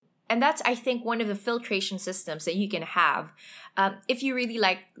And that's, I think, one of the filtration systems that you can have if you really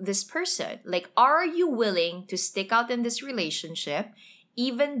like this person. Like, are you willing to stick out in this relationship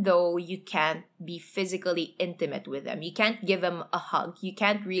even though you can't be physically intimate with them? You can't give them a hug. You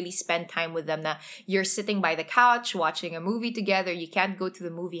can't really spend time with them. Now, you're sitting by the couch watching a movie together. You can't go to the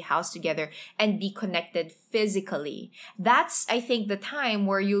movie house together and be connected physically. That's, I think, the time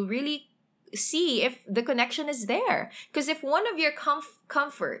where you'll really see if the connection is there. Because if one of your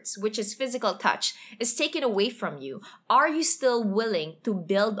comforts, which is physical touch, is taken away from you, are you still willing to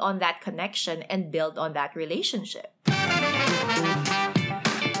build on that connection and build on that relationship?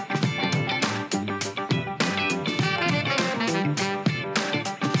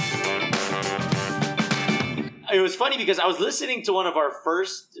 It was funny because I was listening to one of our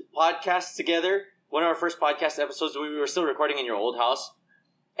first podcasts together, one of our first podcast episodes when we were still recording in your old house.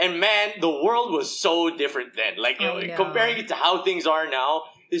 And man, the world was so different then. Like, comparing it to how things are now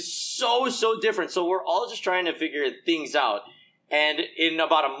is so different. So we're all just trying to figure things out. And in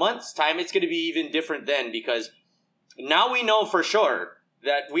about a month's time, it's going to be even different then, because now we know for sure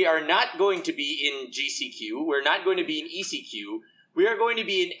that we are not going to be in GCQ. We're not going to be in ECQ. We are going to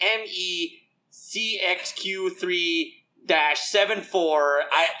be in MECXQ3-74.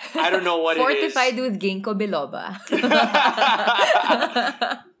 I don't know what it is. Fortified with ginkgo biloba.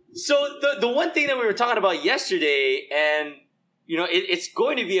 So the one thing that we were talking about yesterday, and it's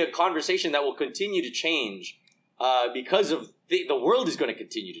going to be a conversation that will continue to change because of the world is going to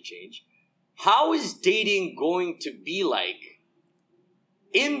continue to change. How is dating going to be like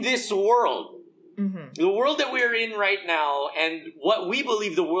in this world? Mm-hmm. The world that we're in right now, and what we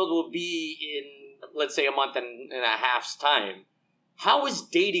believe the world will be in, let's say, a month and a half's time. How is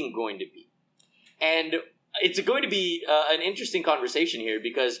dating going to be? And it's going to be an interesting conversation here,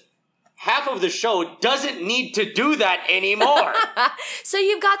 because half of the show doesn't need to do that anymore. So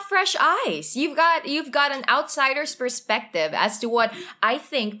you've got fresh eyes. You've got an outsider's perspective as to what I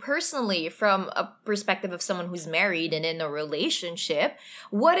think personally, from a perspective of someone who's married and in a relationship,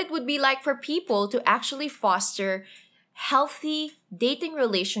 what it would be like for people to actually foster healthy dating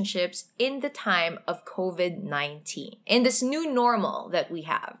relationships in the time of COVID-19, in this new normal that we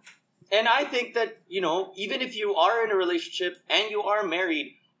have. And I think that, even if you are in a relationship and you are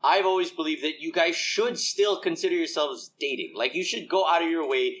married, I've always believed that you guys should still consider yourselves dating. Like, you should go out of your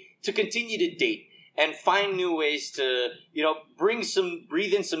way to continue to date and find new ways to,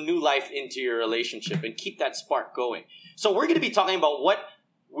 breathe in some new life into your relationship and keep that spark going. So we're going to be talking about what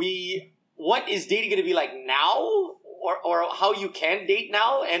is dating going to be like now, or how you can date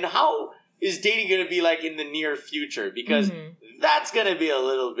now, and how is dating going to be like in the near future, because that's going to be a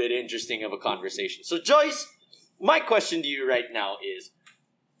little bit interesting of a conversation. So Joyce, my question to you right now is,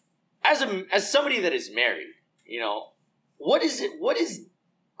 as somebody that is married, what is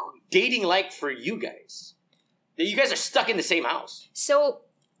dating like for you guys? That you guys are stuck in the same house. So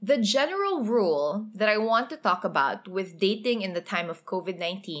the general rule that I want to talk about with dating in the time of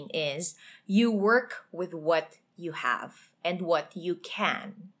COVID-19 is you work with what you have and what you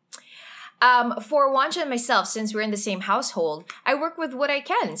can. For Juancho and myself, since we're in the same household, I work with what I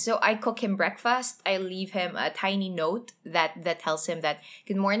can. So I cook him breakfast. I leave him a tiny note that tells him that,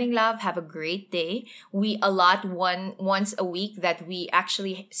 "Good morning, love. Have a great day." We allot once a week that we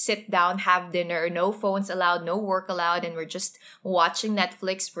actually sit down, have dinner, no phones allowed, no work allowed, and we're just watching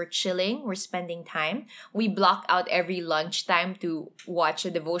Netflix. We're chilling. We're spending time. We block out every lunchtime to watch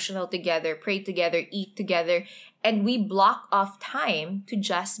a devotional together, pray together, eat together. And we block off time to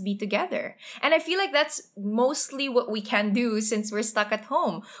just be together. And I feel like that's mostly what we can do since we're stuck at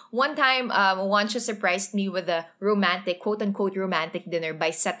home. One time, Juancho surprised me with a romantic, quote-unquote romantic dinner by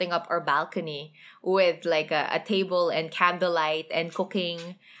setting up our balcony with like a table and candlelight and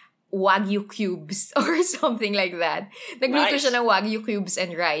cooking Wagyu cubes or something like that. Nagluto siya ng Wagyu cubes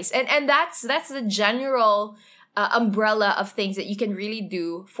and rice. And that's the general umbrella of things that you can really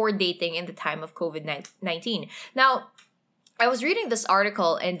do for dating in the time of COVID-19. Now, I was reading this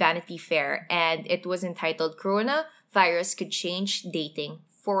article in Vanity Fair, and it was entitled "Coronavirus Could Change Dating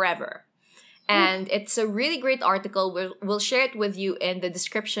Forever." And it's a really great article. We'll share it with you in the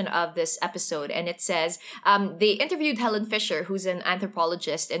description of this episode. And it says, they interviewed Helen Fisher, who's an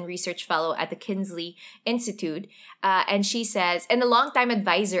anthropologist and research fellow at the Kinsley Institute. And she says, and a longtime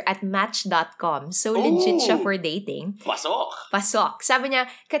advisor at Match.com. So legit siya for dating. Pasok. Sabi niya,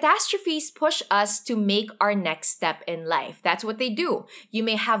 catastrophes push us to make our next step in life. That's what they do. You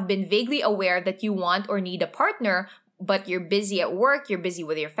may have been vaguely aware that you want or need a partner, but you're busy at work, you're busy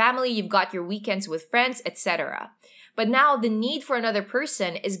with your family, you've got your weekends with friends, etc. But now the need for another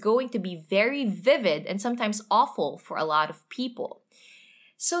person is going to be very vivid and sometimes awful for a lot of people.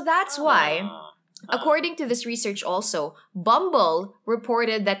 So that's why, Ah. according to this research also, Bumble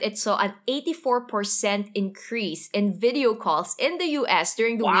reported that it saw an 84% increase in video calls in the US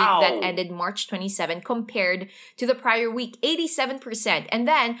during the week that Wow. ended March 27 compared to the prior week, 87%. And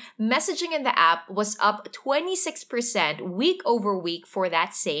then messaging in the app was up 26% week over week for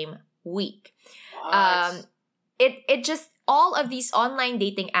that same week. What? It just, all of these online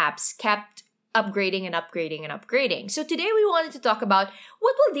dating apps kept upgrading and upgrading and upgrading. So today we wanted to talk about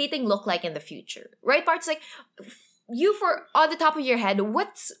what will dating look like in the future, right? Parts like you, for on the top of your head,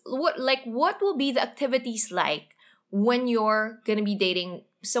 what will be the activities like when you're gonna be dating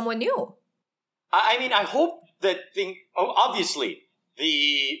someone new? I mean, I hope that obviously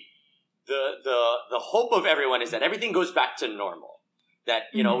the hope of everyone is that everything goes back to normal.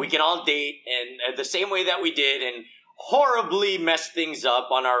 That, you know, we can all date and the same way that we did and horribly mess things up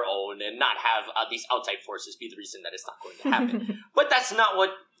on our own and not have these outside forces be the reason that it's not going to happen. But that's not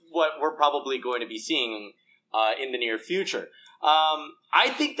what we're probably going to be seeing in the near future. I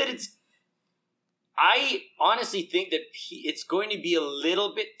honestly think that it's going to be a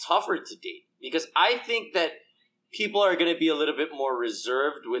little bit tougher to date because I think that people are going to be a little bit more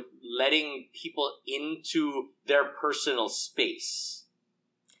reserved with letting people into their personal space.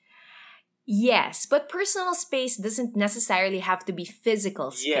 Yes, but personal space doesn't necessarily have to be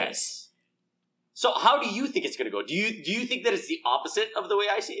physical space. Yes. So how do you think it's going to go? Do you think that it's the opposite of the way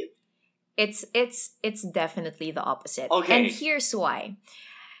I see it? It's definitely the opposite. Okay. And here's why.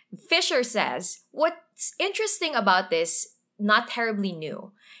 Fisher says, what's interesting about this, not terribly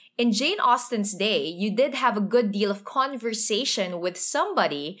new. In Jane Austen's day, you did have a good deal of conversation with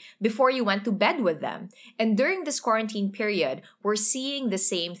somebody before you went to bed with them. And during this quarantine period, we're seeing the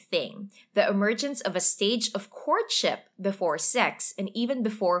same thing. The emergence of a stage of courtship before sex and even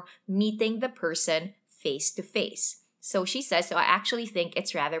before meeting the person face to face. So she says, so I actually think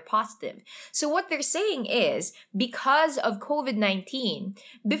it's rather positive. So what they're saying is, because of COVID-19,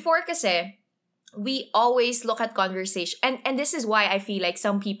 before kasi, we always look at conversation, and this is why I feel like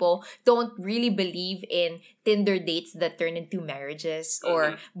some people don't really believe in Tinder dates that turn into marriages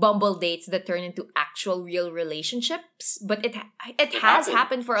or Bumble dates that turn into actual real relationships. But it has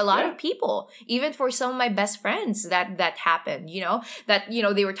happened for a lot of people, even for some of my best friends that happened. That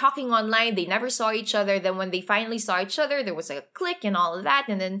they were talking online, they never saw each other. Then when they finally saw each other, there was a click and all of that,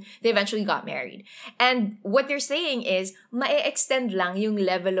 and then they eventually got married. And what they're saying is, ma-extend lang yung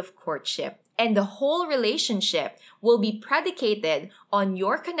level of courtship. And the whole relationship will be predicated on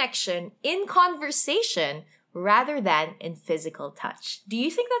your connection in conversation rather than in physical touch. Do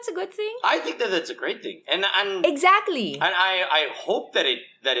you think that's a good thing? I think that that's a great thing, and exactly. And I hope that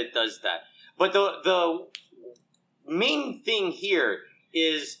it does that. But the main thing here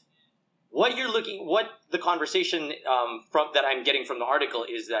is what the conversation that I'm getting from the article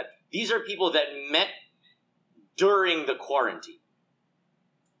is that these are people that met during the quarantine.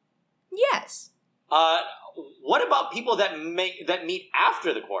 Yes. What about people that meet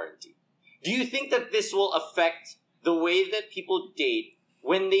after the quarantine? Do you think that this will affect the way that people date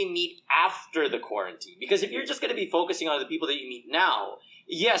when they meet after the quarantine? Because if you're just going to be focusing on the people that you meet now,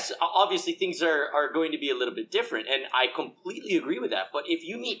 yes, obviously things are going to be a little bit different, and I completely agree with that. But if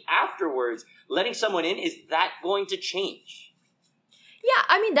you meet afterwards, letting someone in, is that going to change? Yeah,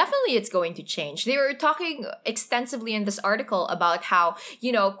 I mean, definitely it's going to change. They were talking extensively in this article about how,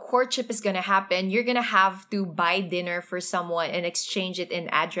 courtship is going to happen. You're going to have to buy dinner for someone and exchange it in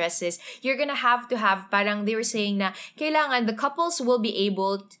addresses. You're going to have, parang they were saying na, kailangan the couples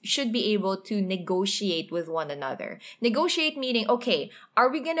should be able to negotiate with one another. Negotiate meaning, okay,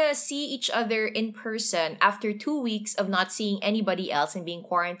 are we going to see each other in person after 2 weeks of not seeing anybody else and being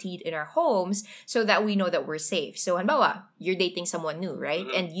quarantined in our homes so that we know that we're safe? So, hanbawa, you're dating someone new, right?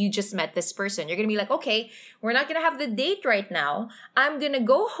 Mm-hmm. And you just met this person. You're going to be like, okay, we're not going to have the date right now. I'm going to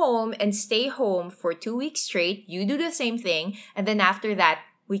go home and stay home for 2 weeks straight. You do the same thing. And then after that,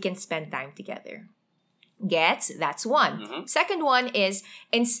 we can spend time together. Gets? That's one. Mm-hmm. Second one is,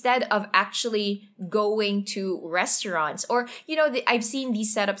 instead of actually going to restaurants or, I've seen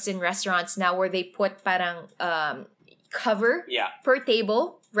these setups in restaurants now where they put parang cover per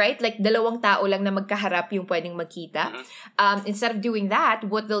table, right? Like, dalawang tao lang na magkaharap yung pwedeng magkita. Mm-hmm. Instead of doing that,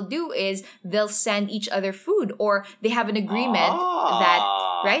 what they'll do is they'll send each other food, or they have an agreement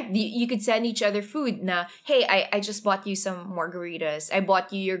that, right? You could send each other food na, hey, I just bought you some margaritas. I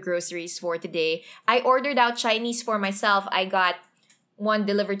bought you your groceries for today. I ordered out Chinese for myself. I got one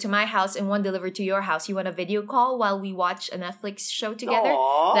delivered to my house and one delivered to your house. You want a video call while we watch a Netflix show together?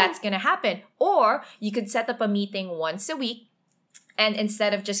 Aww. That's gonna happen. Or you could set up a meeting once a week. And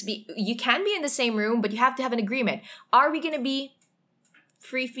instead of you can be in the same room, but you have to have an agreement. Are we going to be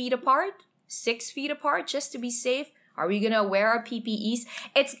 3 feet apart, 6 feet apart, just to be safe? Are we gonna wear our PPEs?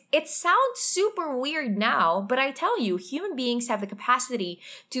 It sounds super weird now, but I tell you, human beings have the capacity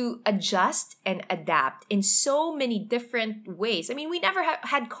to adjust and adapt in so many different ways. I mean, we never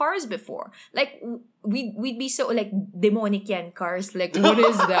had cars before. Like we'd be so like demonic yan cars. Like what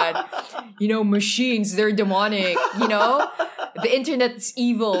is that? Machines, they're demonic. The internet's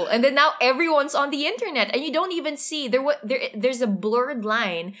evil, and then now everyone's on the internet, and you don't even see there's a blurred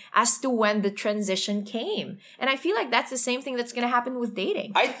line as to when the transition came. And I feel like that's the same thing that's going to happen with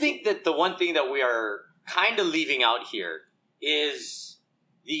dating. I think that the one thing that we are kind of leaving out here is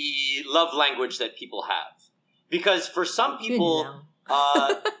the love language that people have, because for some people,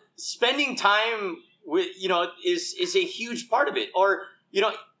 spending time with is a huge part of it. Or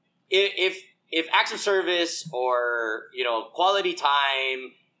if acts of service or quality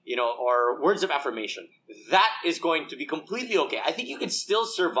time, or words of affirmation, that is going to be completely okay. I think you can still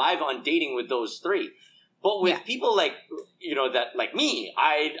survive on dating with those three. But with people like that, like me,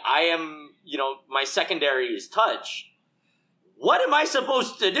 I am, my secondary is touch. What am I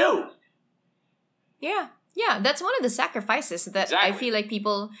supposed to do? Yeah, that's one of the sacrifices that Exactly. I feel like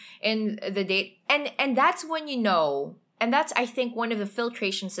people in the date, and that's when and that's, I think, one of the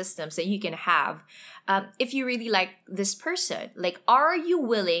filtration systems that you can have if you really like this person. Like, are you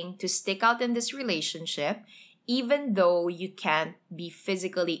willing to stick out in this relationship even though you can't be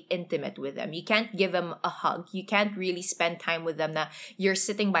physically intimate with them? You can't give them a hug. You can't really spend time with them. Now, you're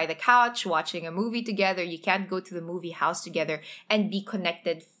sitting by the couch watching a movie together. You can't go to the movie house together and be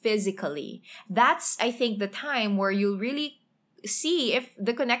connected physically. That's, I think, the time where you'll really see if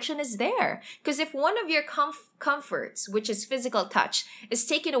the connection is there. Because if one of your comforts, which is physical touch, is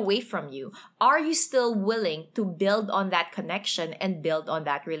taken away from you, are you still willing to build on that connection and build on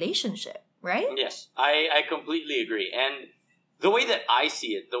that relationship? Right? Yes, I completely agree. And the way that I see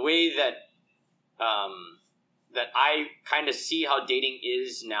it, the way that that I kind of see how dating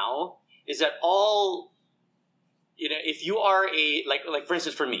is now, is that if you are like for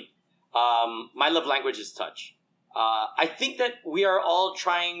instance for me, my love language is touch. I think that we are all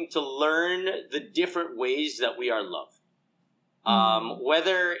trying to learn the different ways that we are loved.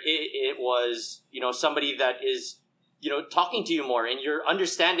 Whether it was, somebody that is, talking to you more, and you're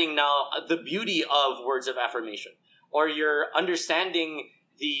understanding now the beauty of words of affirmation, or you're understanding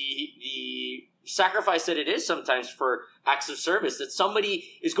the sacrifice that it is sometimes for acts of service, that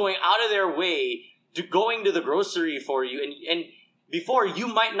somebody is going out of their way to going to the grocery for you, and before you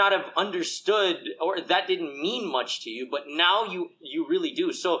might not have understood, or that didn't mean much to you, but now you really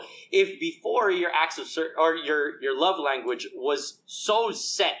do. So if before your acts of or your love language was so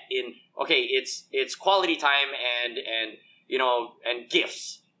set in, okay, it's quality time and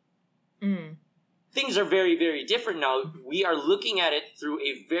gifts. Things are very, very different now. We are looking at it through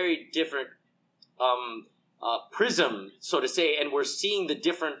a very different prism, so to say, and we're seeing the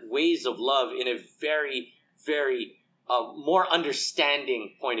different ways of love in a very, very more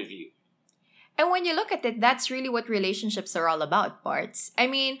understanding point of view. And when you look at it, that's really what relationships are all about, Parts. I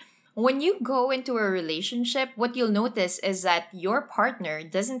mean, when you go into a relationship, what you'll notice is that your partner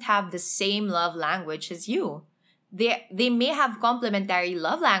doesn't have the same love language as you. They may have complementary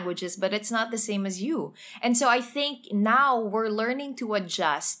love languages, but it's not the same as you. And so I think now we're learning to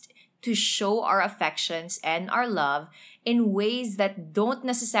adjust to show our affections and our love in ways that don't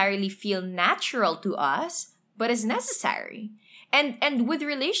necessarily feel natural to us, but is necessary. And with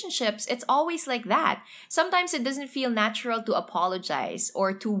relationships, it's always like that. Sometimes it doesn't feel natural to apologize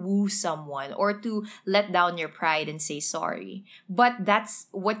or to woo someone or to let down your pride and say sorry. But that's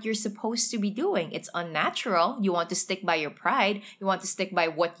what you're supposed to be doing. It's unnatural. You want to stick by your pride. You want to stick by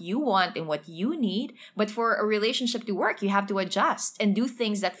what you want and what you need. But for a relationship to work, you have to adjust and do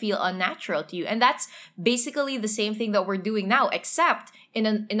things that feel unnatural to you. And that's basically the same thing that we're doing now, except in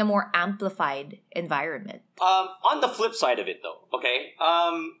a more amplified environment. On the flip side of it, though, okay,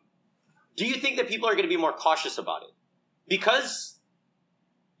 do you think that people are going to be more cautious about it? Because,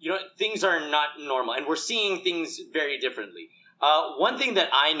 things are not normal, and we're seeing things very differently. One thing that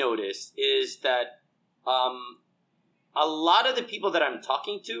I noticed is that a lot of the people that I'm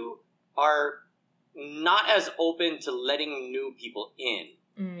talking to are not as open to letting new people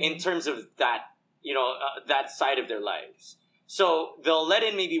in terms of that, that side of their lives. So they'll let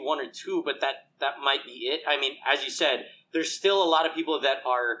in maybe one or two, but that might be it. I mean, as you said, there's still a lot of people that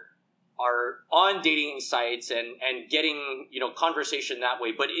are on dating sites and getting, conversation that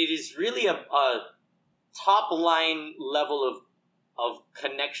way. But it is really a top line level of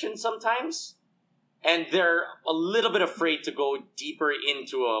connection sometimes. And they're a little bit afraid to go deeper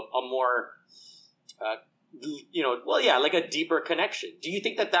into a more like a deeper connection. Do you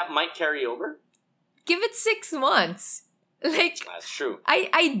think that might carry over? Give it 6 months. Like, That's true.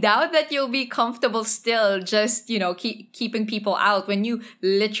 I doubt that you'll be comfortable still just, keeping people out when you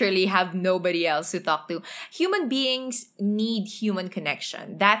literally have nobody else to talk to. Human beings need human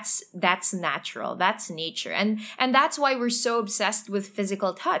connection. That's natural. That's nature. And that's why we're so obsessed with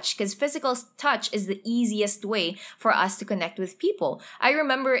physical touch, because physical touch is the easiest way for us to connect with people. I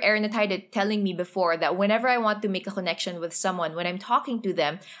remember Erin Atayde telling me before that whenever I want to make a connection with someone, when I'm talking to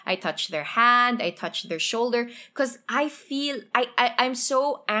them, I touch their hand, I touch their shoulder, because I feel I'm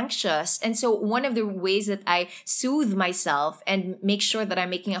so anxious. And so one of the ways that I soothe myself and make sure that I'm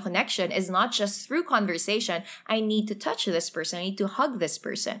making a connection is not just through conversation. I need to touch this person. I need to hug this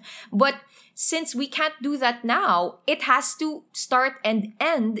person. But since we can't do that now, it has to start and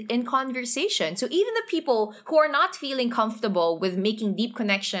end in conversation. So even the people who are not feeling comfortable with making deep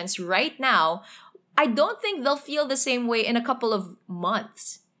connections right now, I don't think they'll feel the same way in a couple of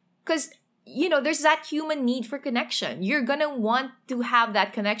months. Because there's that human need for connection. You're gonna want to have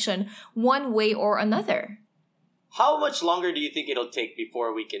that connection one way or another. How much longer do you think it'll take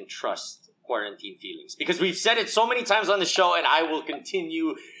before we can trust quarantine feelings? Because we've said it so many times on the show, and I will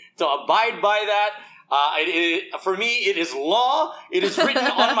continue to abide by that. For me, it is law. It is written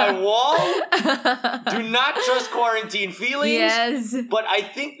on my wall. Do not trust quarantine feelings. Yes. But I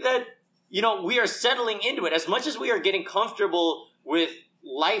think that, we are settling into it. As much as we are getting comfortable with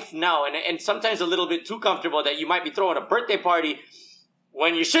life now, and sometimes a little bit too comfortable that you might be throwing a birthday party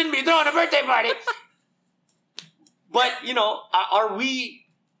when you shouldn't be throwing a birthday party. But,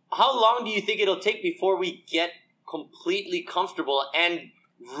 how long do you think it'll take before we get completely comfortable and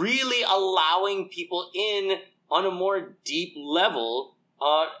really allowing people in on a more deep level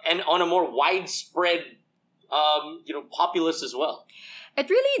and on a more widespread, populace as well? It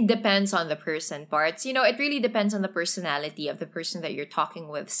really depends on the person parts. It really depends on the personality of the person that you're talking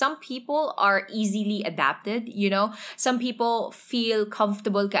with. Some people are easily adapted, Some people feel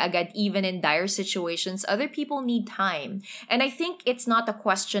comfortable kaagad even in dire situations. Other people need time. And I think it's not a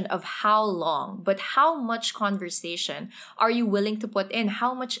question of how long, but how much conversation are you willing to put in?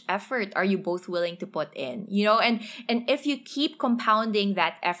 How much effort are you both willing to put in? And if you keep compounding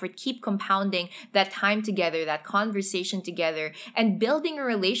that effort, keep compounding that time together, that conversation together, and building a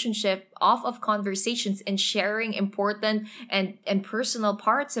relationship off of conversations and sharing important and personal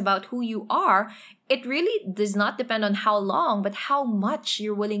parts about who you are, it really does not depend on how long, but how much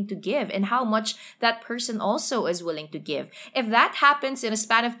you're willing to give and how much that person also is willing to give. If that happens in a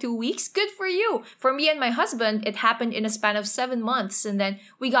span of 2 weeks, good for you. For me and my husband, it happened in a span of 7 months, and then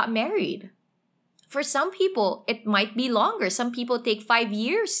we got married. For some people, it might be longer. Some people take 5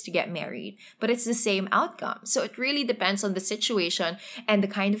 years to get married, but it's the same outcome. So it really depends on the situation and the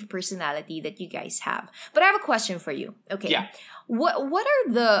kind of personality that you guys have. But I have a question for you. Okay. Yeah. What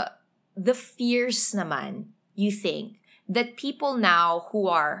are the fears naman, you think, that people now who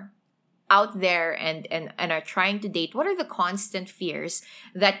are out there and are trying to date, what are the constant fears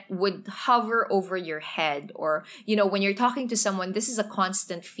that would hover over your head? Or, when you're talking to someone, this is a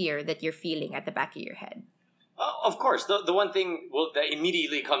constant fear that you're feeling at the back of your head. Of course, the one thing that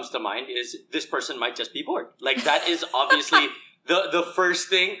immediately comes to mind is this person might just be bored. Like, that is obviously the first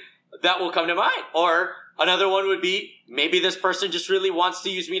thing that will come to mind. Or another one would be, maybe this person just really wants to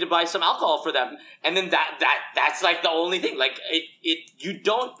use me to buy some alcohol for them. And then that's like the only thing. Like, you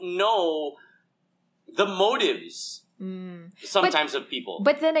don't know the motives sometimes of people.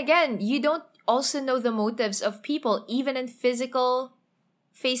 But then again, you don't also know the motives of people, even in physical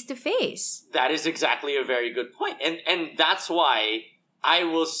face-to-face. That is exactly a very good point. And that's why I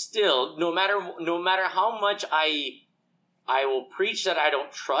will still, no matter how much I will preach that I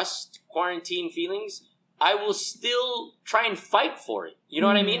don't trust quarantine feelings, I will still try and fight for it. You know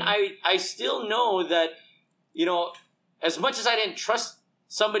what I mean? I still know that, as much as I didn't trust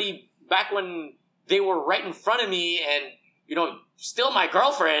somebody back when they were right in front of me and, still my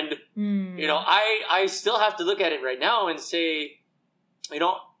girlfriend, I still have to look at it right now and say,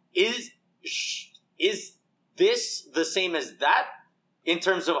 is this the same as that in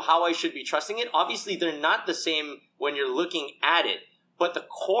terms of how I should be trusting it? Obviously, they're not the same when you're looking at it, but the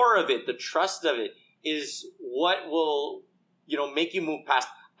core of it, the trust of it, is what will, make you move past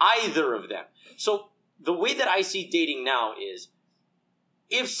either of them. So the way that I see dating now is,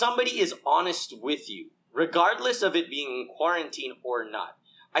 if somebody is honest with you, regardless of it being in quarantine or not,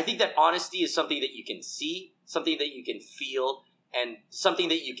 I think that honesty is something that you can see, something that you can feel, and something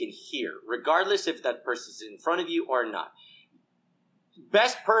that you can hear, regardless if that person's in front of you or not.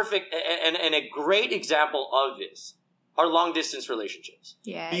 Best perfect and a great example of this are long distance relationships.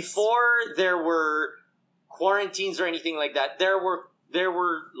 Yes. Before there were quarantines or anything like that, there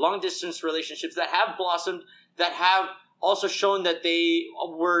were long distance relationships that have blossomed, that have also shown that they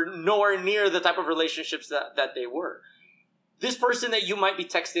were nowhere near the type of relationships that they were. This person that you might be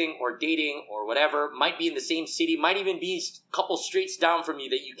texting or dating or whatever might be in the same city, might even be a couple streets down from you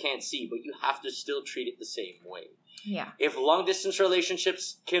that you can't see, but you have to still treat it the same way. Yeah. If long distance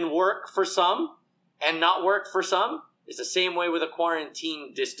relationships can work for some and not work for some, it's the same way with a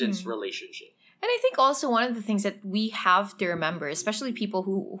quarantine distance relationship. And I think also one of the things that we have to remember, especially people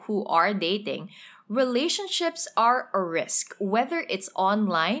who are dating, relationships are a risk, whether it's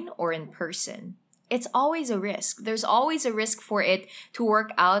online or in person. It's always a risk. There's always a risk for it to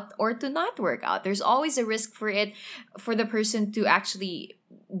work out or to not work out. There's always a risk for the person to actually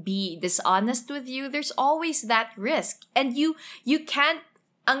be dishonest with you. There's always that risk. And you can't,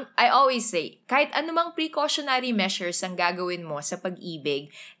 I always say, kahit anumang precautionary measures ang gagawin mo sa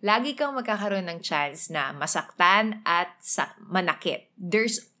pag-ibig, lagi kang magkakaroon ng chance na masaktan at manakit.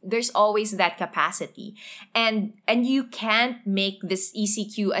 There's always that capacity. And you can't make this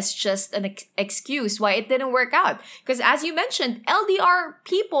ECQ as just an excuse why it didn't work out. Because as you mentioned, LDR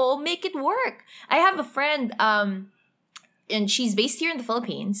people make it work. I have a friend, and she's based here in the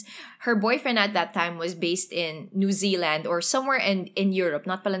Philippines. Her boyfriend at that time was based in New Zealand or somewhere in Europe,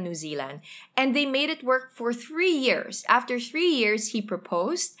 not pala New Zealand. And they made it work for 3 years. After 3 years, he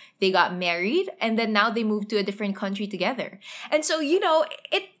proposed, they got married, and then now they moved to a different country together. And so,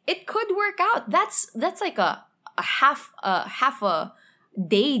 it could work out. That's like a half a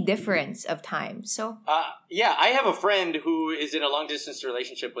day difference of time. So yeah, I have a friend who is in a long distance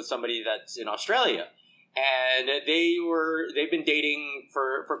relationship with somebody that's in Australia. And they've been dating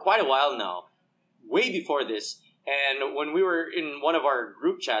for quite a while now, way before this. And when we were in one of our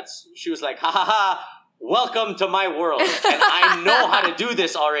group chats, she was like, ha ha ha, welcome to my world. And I know how to do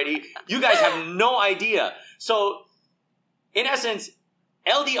this already. You guys have no idea. So, in essence,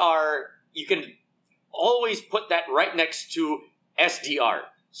 LDR, you can always put that right next to SDR,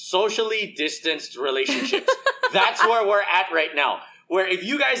 socially distanced relationships. That's where we're at right now. Where if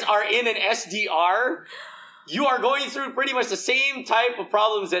you guys are in an SDR, you are going through pretty much the same type of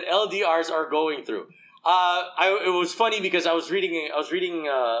problems that LDRs are going through. It was funny because I was reading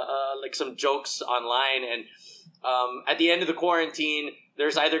like some jokes online, and at the end of the quarantine,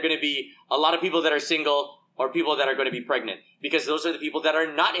 there's either going to be a lot of people that are single or people that are going to be pregnant, because those are the people that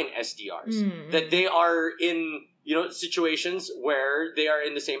are not in SDRs, that they are in situations where they are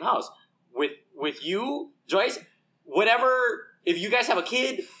in the same house. With you, Joyce, whatever. If you guys have a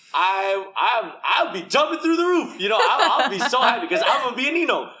kid, I'll be jumping through the roof. I'll be so happy because I'm gonna be a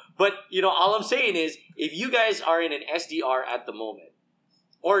Nino. But all I'm saying is, if you guys are in an SDR at the moment,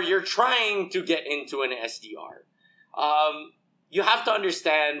 or you're trying to get into an SDR, you have to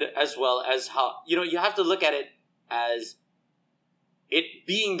understand as well as how you have to look at it as it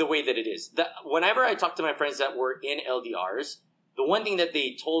being the way that it is. Whenever I talk to my friends that were in LDRs, the one thing that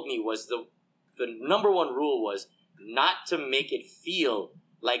they told me was the number one rule was not to make it feel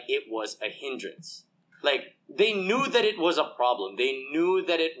like it was a hindrance. Like, they knew that it was a problem. They knew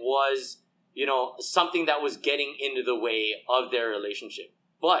that it was, something that was getting into the way of their relationship.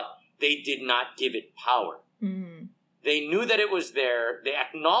 But they did not give it power. Mm-hmm. They knew that it was there. They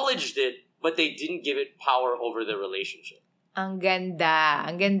acknowledged it, but they didn't give it power over the relationship. Ang ganda.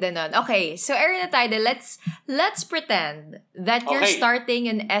 Ang ganda nun. Okay, so Erin at Ida, let's pretend that you're starting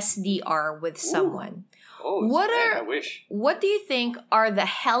an SDR with someone. Oh, I wish. What do you think are the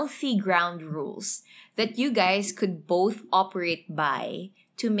healthy ground rules that you guys could both operate by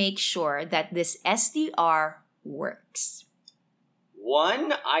to make sure that this SDR works?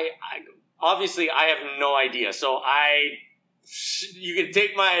 One, I obviously I have no idea. So you can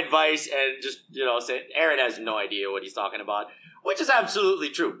take my advice and just, say Aaron has no idea what he's talking about, which is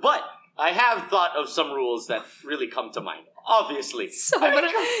absolutely true. But I have thought of some rules that really come to mind. Obviously.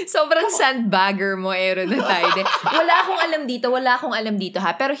 Sobrang sandbagger mo, Aaron na tayo. Wala akong alam dito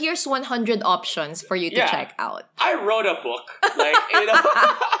ha. Pero here's 100 options for you to check out. I wrote a book.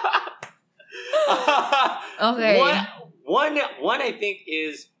 Okay. One I think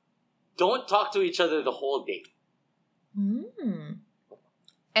is, don't talk to each other the whole day.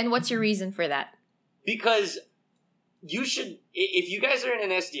 And what's your reason for that? Because you should, if you guys are in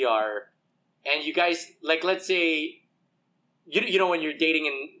an SDR and you guys, like, let's say, when you're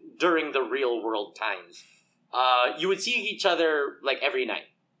dating during the real world times, you would see each other like every night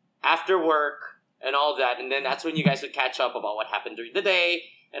after work and all that, and then that's when you guys would catch up about what happened during the day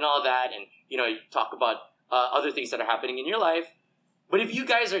and all that, and you talk about other things that are happening in your life. But if you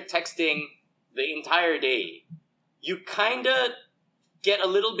guys are texting the entire day, you kind of get a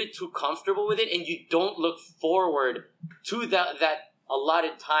little bit too comfortable with it and you don't look forward to that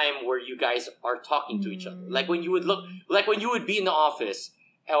allotted time where you guys are talking to each other. Like when you would be in the office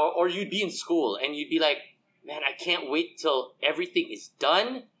or you'd be in school and you'd be like, man, I can't wait till everything is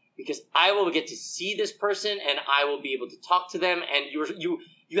done because I will get to see this person and I will be able to talk to them. And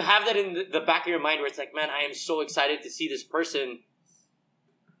you have that in the back of your mind where it's like, man, I am so excited to see this person.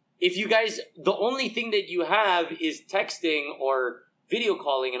 If you guys, the only thing that you have is texting or video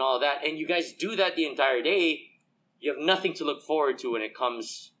calling and all of that, and you guys do that the entire day, you have nothing to look forward to when it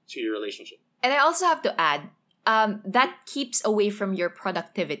comes to your relationship. And I also have to add, that keeps away from your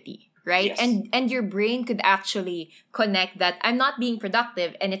productivity, right? Yes. And your brain could actually connect that I'm not being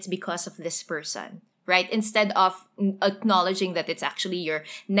productive and it's because of this person, right? Instead of acknowledging that it's actually your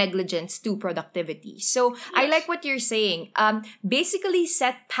negligence to productivity. So I like what you're saying. Basically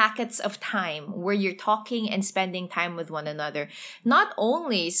set packets of time where you're talking and spending time with one another. Not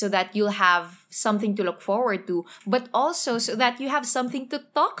only so that you'll have something to look forward to, but also so that you have something to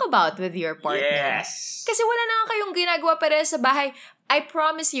talk about with your partner. Yes. Kasi wala na kayong ginagawa pareha sa bahay. I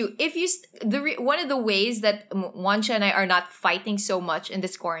promise you, if you one of the ways that Juancha and I are not fighting so much in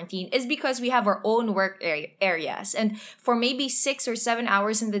this quarantine is because we have our own work areas, and for maybe 6 or 7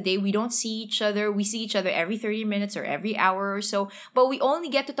 hours in the day, we don't see each other. We see each other every 30 minutes or every hour or so, but we only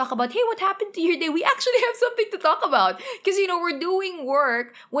get to talk about, hey, what happened to your day? We actually have something to talk about because we're doing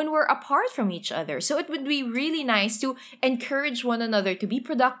work when we're apart from each other. So it would be really nice to encourage one another to be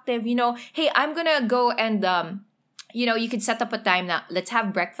productive. Hey, I'm gonna go and you could set up a time now. Let's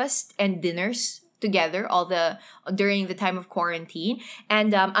have breakfast and dinners together during the time of quarantine.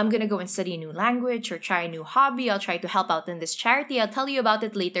 And I'm going to go and study a new language or try a new hobby. I'll try to help out in this charity. I'll tell you about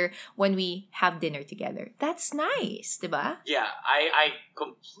it later when we have dinner together. That's nice, diba? Yeah, I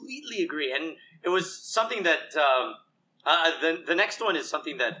completely agree. And it was something that, the next one is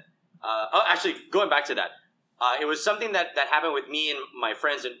something that, actually, going back to that, it was something that happened with me and my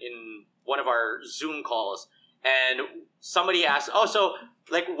friends in one of our Zoom calls. And somebody asked, so,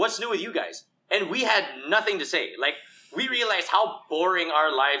 what's new with you guys? And we had nothing to say. We realized how boring our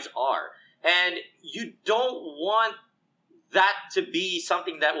lives are. And you don't want that to be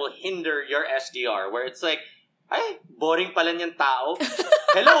something that will hinder your SDR, where it's like, ay, boring pala niyang tao.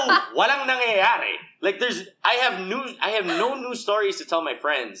 Hello, walang nangyayari. I have no new stories to tell my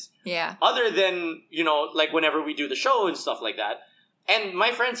friends. Yeah. Other than, whenever we do the show and stuff like that. And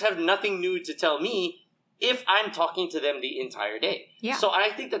my friends have nothing new to tell me if I'm talking to them the entire day. Yeah. So I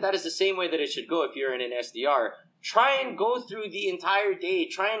think that is the same way that it should go if you're in an SDR. Try and go through the entire day.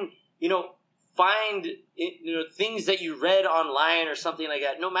 Try and, find things that you read online or something like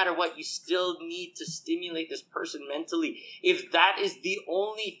that. No matter what, you still need to stimulate this person mentally. If that is the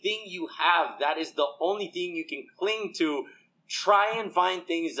only thing you have, that is the only thing you can cling to, try and find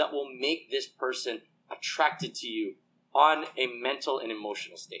things that will make this person attracted to you on a mental and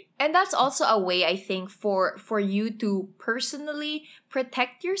emotional state. And that's also a way, I think, for you to personally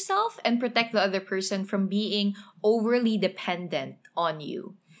protect yourself and protect the other person from being overly dependent on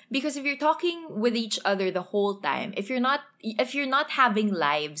you. Because if you're talking with each other the whole time, if you're not having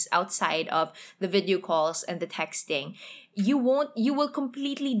lives outside of the video calls and the texting, you will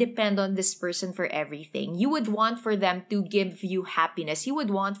completely depend on this person for everything. You would want for them to give you happiness. You would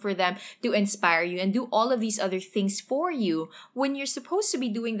want for them to inspire you and do all of these other things for you when you're supposed to be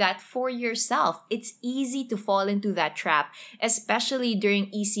doing that for yourself. It's easy to fall into that trap, especially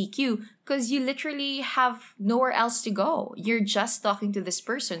during ECQ, because you literally have nowhere else to go. You're just talking to this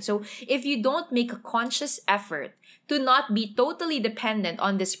person. So if you don't make a conscious effort to not be totally dependent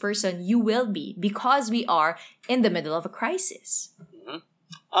on this person, you will be, because we are in the middle of a crisis. Mm-hmm.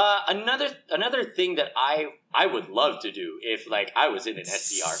 Another thing that I would love to do if I was in an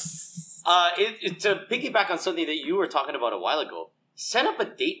SDR, to piggyback on something that you were talking about a while ago, set up a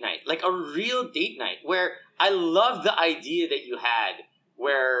date night, a real date night, where I love the idea that you had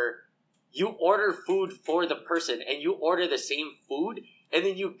where you order food for the person and you order the same food and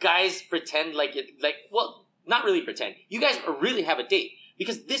then you guys pretend not really pretend. You guys really have a date,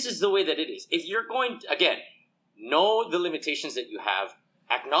 because this is the way that it is. If you're going to, again, know the limitations that you have,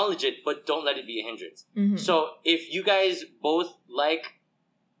 acknowledge it, but don't let it be a hindrance. Mm-hmm. So if you guys both like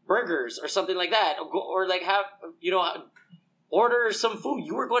burgers or something like that, or have, order some food.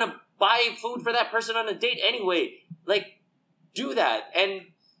 You were going to buy food for that person on a date anyway. Do that. And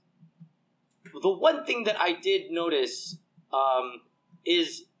the one thing that I did notice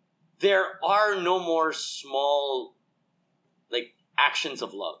is there are no more small, actions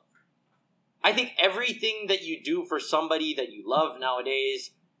of love. I think everything that you do for somebody that you love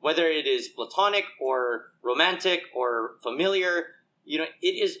nowadays, whether it is platonic or romantic or familiar, it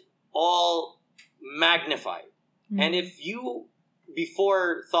is all magnified. And if you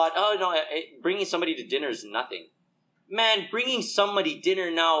before thought, oh no, bringing somebody to dinner is nothing. Man, bringing somebody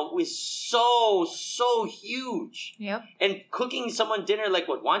dinner now is so huge. Yep. And cooking someone dinner like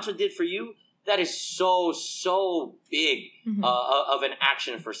what Wancho did for you, that is so big of an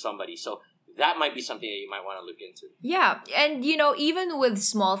action for somebody. So that might be something that you might want to look into. Yeah. And, even with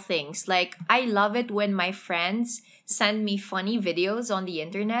small things, like I love it when my friends send me funny videos on the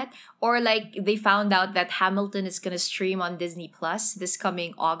internet, or like they found out that Hamilton is going to stream on Disney Plus this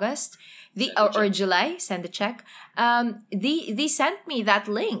coming August. Or July, send a check. They sent me that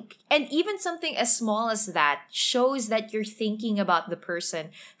link. And even something as small as that shows that you're thinking about the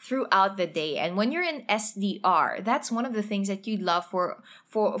person throughout the day. And when you're in SDR, that's one of the things that you'd love for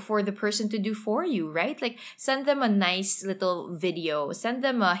the person to do for you, right? Like send them a nice little video. Send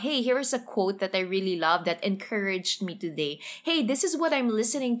them hey, here's a quote that I really love that encouraged me today. Hey, this is what I'm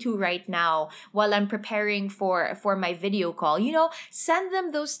listening to right now while I'm preparing for my video call. Send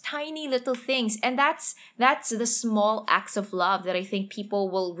them those tiny little things. And that's the small acts of love that I think people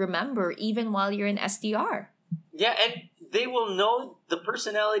will remember even while you're in SDR. Yeah, and they will know the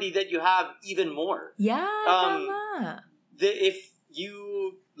personality that you have even more. Yeah, tama. If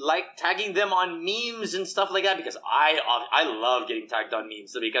you like tagging them on memes and stuff like that, because I love getting tagged on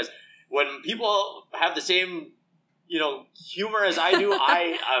memes, because when people have the same humor as I do,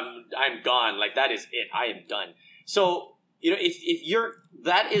 I'm gone. Like that is it. I am done. So if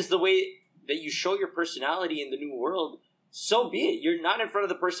that is the way that you show your personality in the new world, so be it. You're not in front of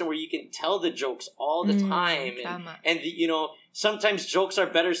the person where you can tell the jokes all the time, and sometimes jokes are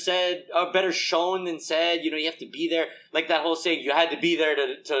better shown than said. You have to be there, like that whole saying, you had to be there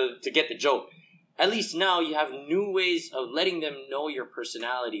to get the joke. At least now you have new ways of letting them know your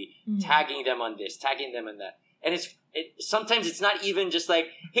personality, tagging them on this, tagging them on that, and sometimes it's not even just like,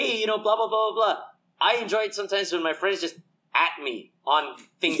 hey, blah blah blah blah blah. I enjoy it sometimes when my friends just at me on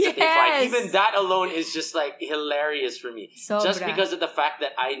things that they find. Even that alone is just like hilarious for me. Just because of the fact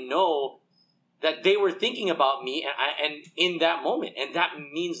that I know that they were thinking about me and in that moment, and that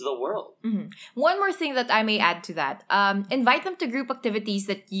means the world. One more thing that I may add to that. Invite them to group activities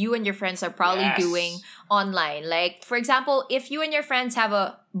that you and your friends are probably doing online. Like, for example, if you and your friends have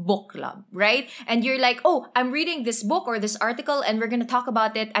a book club, right? And you're like, oh, I'm reading this book or this article and we're going to talk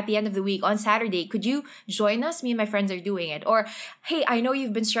about it at the end of the week on Saturday. Could you join us? Me and my friends are doing it. Or, hey, I know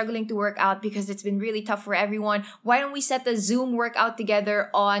you've been struggling to work out because it's been really tough for everyone. Why don't we set a Zoom workout together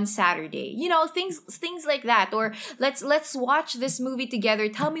on Saturday? Things like that. Or let's watch this movie together.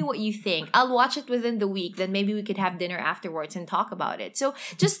 Tell me what you think. I'll watch it within the week. Then maybe we could have dinner afterwards and talk about it. So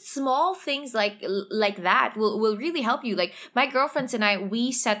just small things like that will really help you. Like my girlfriends and I,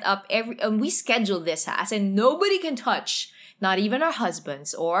 we set up we schedule this as in nobody can touch, not even our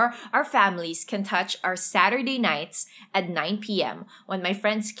husbands or our families can touch our Saturday nights at 9 p.m. When my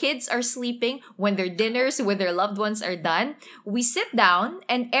friends' kids are sleeping, when their dinners with their loved ones are done, we sit down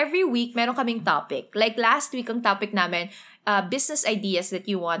and every week meron kaming topic. Like last week, ang topic namin, business ideas that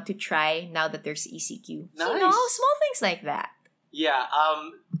you want to try now that there's ECQ. Nice. So, small things like that. Yeah,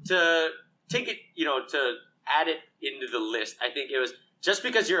 to take it, to add it into the list, I think it was, just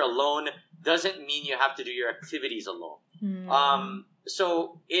because you're alone doesn't mean you have to do your activities alone.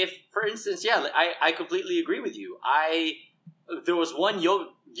 So if, for instance, I completely agree with you. There was one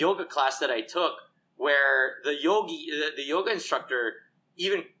yoga class that I took where the yoga instructor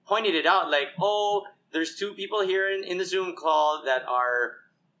even pointed it out, like, oh, there's two people here in the Zoom call that are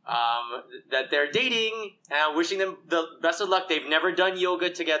that they're dating, and wishing them the best of luck. They've never done yoga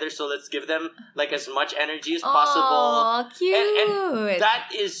together, so let's give them like as much energy as possible. Oh, cute. And that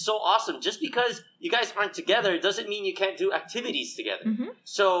is so awesome. Just because you guys aren't together doesn't mean you can't do activities together.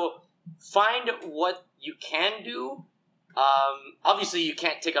 So find what you can do. Obviously you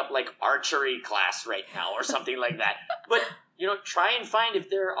can't take up like archery class right now or something like that. But try and find if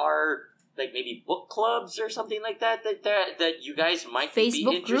there are like maybe book clubs or something like that you guys might be interested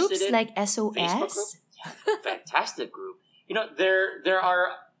in. Facebook groups like SOS. Facebook group? Yeah, fantastic group. There are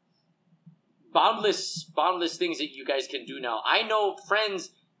boundless things that you guys can do now. I know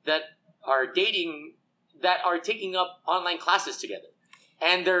friends that are dating that are taking up online classes together.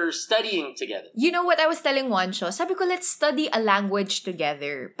 And they're studying together. You know what I was telling Wancho? Sabi ko, let's study a language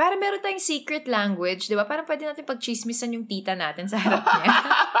together. Para meron tayong secret language, di ba? Parang pwede natin pagchismisan yung tita natin sa harap niya.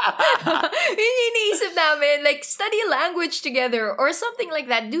 Yun yung iniisip namin. Like, study a language together or something like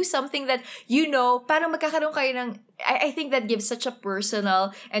that. Do something that, parang magkakaroon kayo ng... I think that gives such a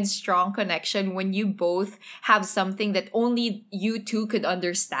personal and strong connection when you both have something that only you two could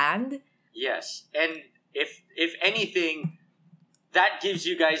understand. Yes. And if anything... that gives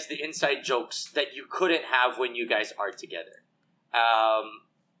you guys the inside jokes that you couldn't have when you guys are together.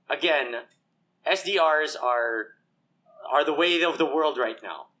 Again, SDRs are the way of the world right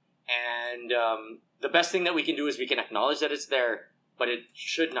now. And the best thing that we can do is we can acknowledge that it's there, but it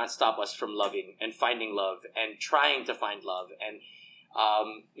should not stop us from loving and finding love and trying to find love and,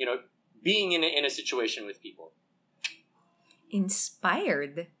 being in a situation with people.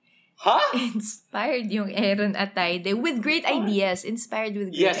 Inspired. Huh? Inspired yung Aaron Atayde with great ideas. Inspired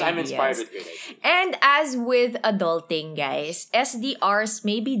with great ideas. Yes, I'm inspired with great ideas. And as with adulting, guys, SDRs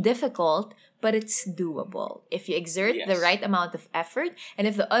may be difficult, but it's doable. If you exert the right amount of effort, and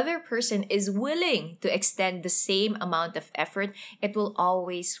if the other person is willing to extend the same amount of effort, it will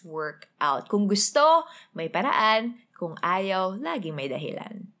always work out. Kung gusto, may paraan. Kung ayaw, laging may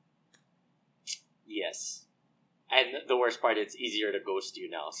dahilan. Yes. And the worst part, it's easier to ghost you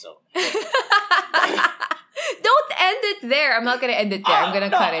now, so. Don't end it there. I'm not going to end it there. I'm going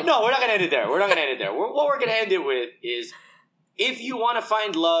to cut it. No, we're not going to end it there. What we're going to end it with is, if you want to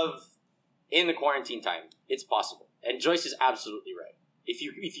find love in the quarantine time, it's possible. And Joyce is absolutely right. If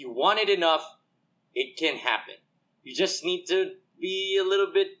you want it enough, it can happen. You just need to be a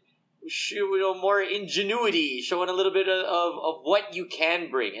little bit, more ingenuity, showing a little bit of what you can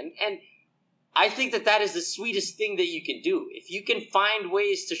bring. And I think that is the sweetest thing that you can do. If you can find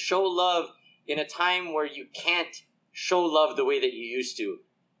ways to show love in a time where you can't show love the way that you used to,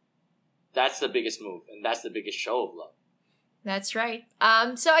 that's the biggest move, and that's the biggest show of love. That's right.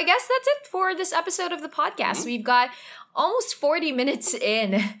 So I guess that's it for this episode of the podcast. We've got almost 40 minutes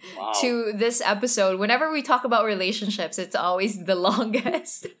in to this episode. Whenever we talk about relationships, it's always the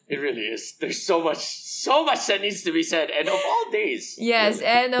longest. It really is. There's so much that needs to be said. And of all days. Yes, really.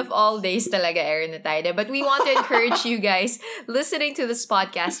 And of all days talaga, Aaron Atayde. But we want to encourage you guys listening to this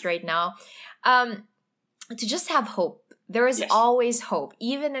podcast right now to just have hope. There is always hope.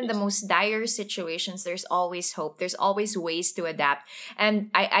 Even in the most dire situations, there's always hope. There's always ways to adapt.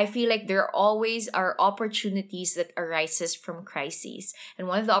 And I feel like there always are opportunities that arises from crises. And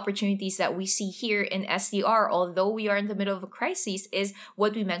one of the opportunities that we see here in SDR, although we are in the middle of a crisis, is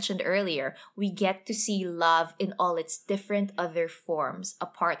what we mentioned earlier. We get to see love in all its different other forms,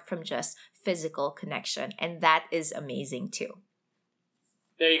 apart from just physical connection. And that is amazing too.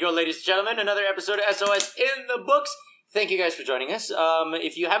 There you go, ladies and gentlemen. Another episode of SOS in the books. Thank you guys for joining us.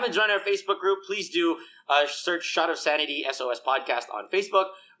 If you haven't joined our Facebook group, please do search Shot of Sanity SOS Podcast on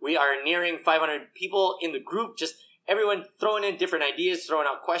Facebook. We are nearing 500 people in the group. Just everyone throwing in different ideas, throwing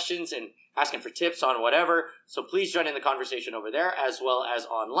out questions, and asking for tips on whatever. So please join in the conversation over there, as well as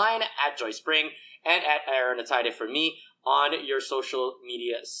online at Joy Spring and at Aaron Atayde for me on your social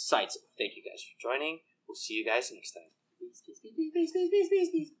media sites. Thank you guys for joining. We'll see you guys next time. Peace.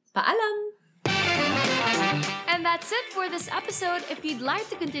 Paalam! And that's it for this episode. If you'd like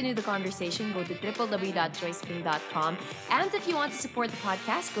to continue the conversation, go to www.joyspring.com. And if you want to support the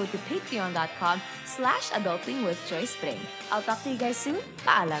podcast, go to patreon.com/adultingwithjoyspring. I'll talk to you guys soon.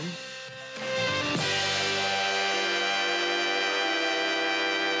 Paalam!